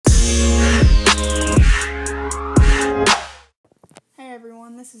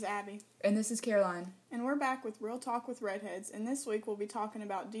this is Abby. And this is Caroline. And we're back with Real Talk with Redheads, and this week we'll be talking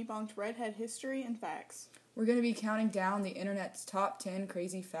about debunked redhead history and facts. We're going to be counting down the internet's top 10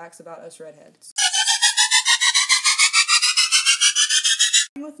 crazy facts about us redheads.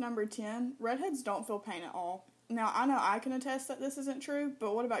 With number 10, redheads don't feel pain at all. Now, I know I can attest that this isn't true,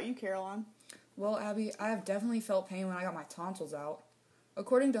 but what about you, Caroline? Well, Abby, I have definitely felt pain when I got my tonsils out.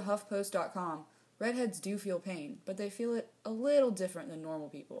 According to HuffPost.com, redheads do feel pain, but they feel it a little different than normal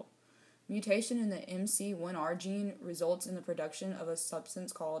people. Mutation in the MC1R gene results in the production of a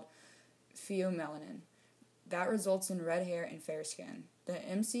substance called pheomelanin. That results in red hair and fair skin. The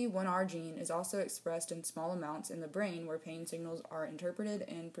MC1R gene is also expressed in small amounts in the brain where pain signals are interpreted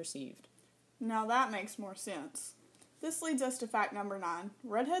and perceived. Now that makes more sense. This leads us to fact number 9.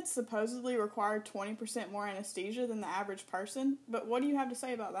 Redheads supposedly require 20% more anesthesia than the average person, but what do you have to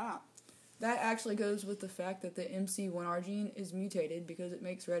say about that? That actually goes with the fact that the MC1R gene is mutated because it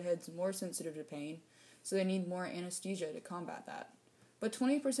makes redheads more sensitive to pain, so they need more anesthesia to combat that. But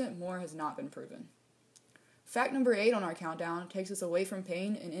 20% more has not been proven. Fact number 8 on our countdown takes us away from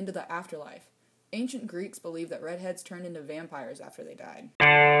pain and into the afterlife. Ancient Greeks believed that redheads turned into vampires after they died.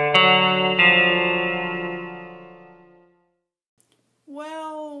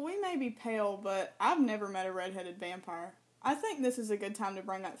 Well, we may be pale, but I've never met a redheaded vampire. I think this is a good time to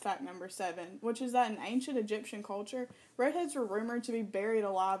bring up fact number 7, which is that in ancient Egyptian culture, redheads were rumored to be buried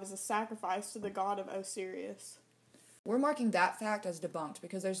alive as a sacrifice to the god of Osiris. We're marking that fact as debunked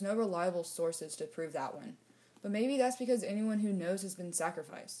because there's no reliable sources to prove that one. But maybe that's because anyone who knows has been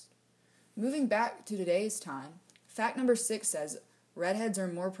sacrificed. Moving back to today's time, fact number 6 says redheads are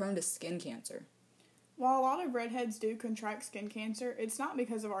more prone to skin cancer. While a lot of redheads do contract skin cancer, it's not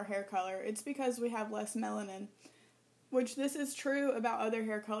because of our hair color, it's because we have less melanin. Which this is true about other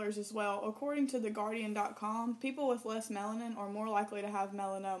hair colors as well. According to TheGuardian.com, people with less melanin are more likely to have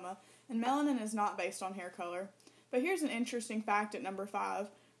melanoma, and melanin is not based on hair color. But here's an interesting fact at number 5.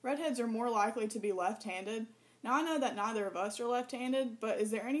 Redheads are more likely to be left-handed. Now I know that neither of us are left-handed, but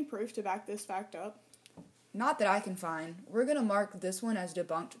is there any proof to back this fact up? Not that I can find. We're going to mark this one as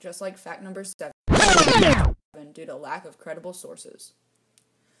debunked just like fact number 7 due to lack of credible sources.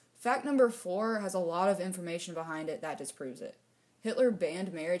 Fact number 4 has a lot of information behind it that disproves it. Hitler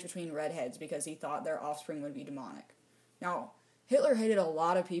banned marriage between redheads because he thought their offspring would be demonic. Now, Hitler hated a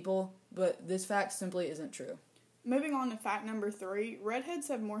lot of people, but this fact simply isn't true. Moving on to fact number 3, redheads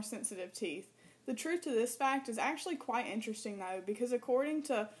have more sensitive teeth. The truth to this fact is actually quite interesting though, because according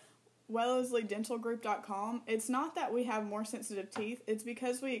to WellesleyDentalGroup.com, it's not that we have more sensitive teeth, it's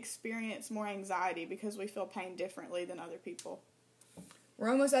because we experience more anxiety because we feel pain differently than other people. We're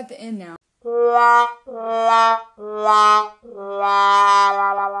almost at the end now.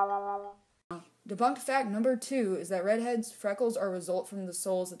 Debunked fact number 2 is that redheads' freckles are a result from the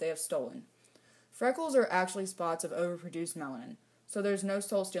souls that they have stolen. Freckles are actually spots of overproduced melanin, so there's no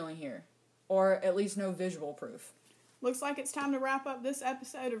soul stealing here, or at least no visual proof. Looks like it's time to wrap up this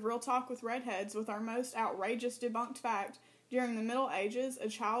episode of Real Talk with Redheads with our most outrageous debunked fact. During the Middle Ages, a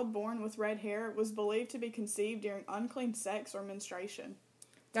child born with red hair was believed to be conceived during unclean sex or menstruation.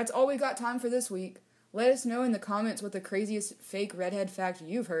 That's all we got time for this week. Let us know in the comments what the craziest fake redhead fact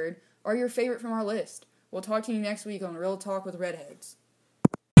you've heard or your favorite from our list. We'll talk to you next week on Real Talk with Redheads.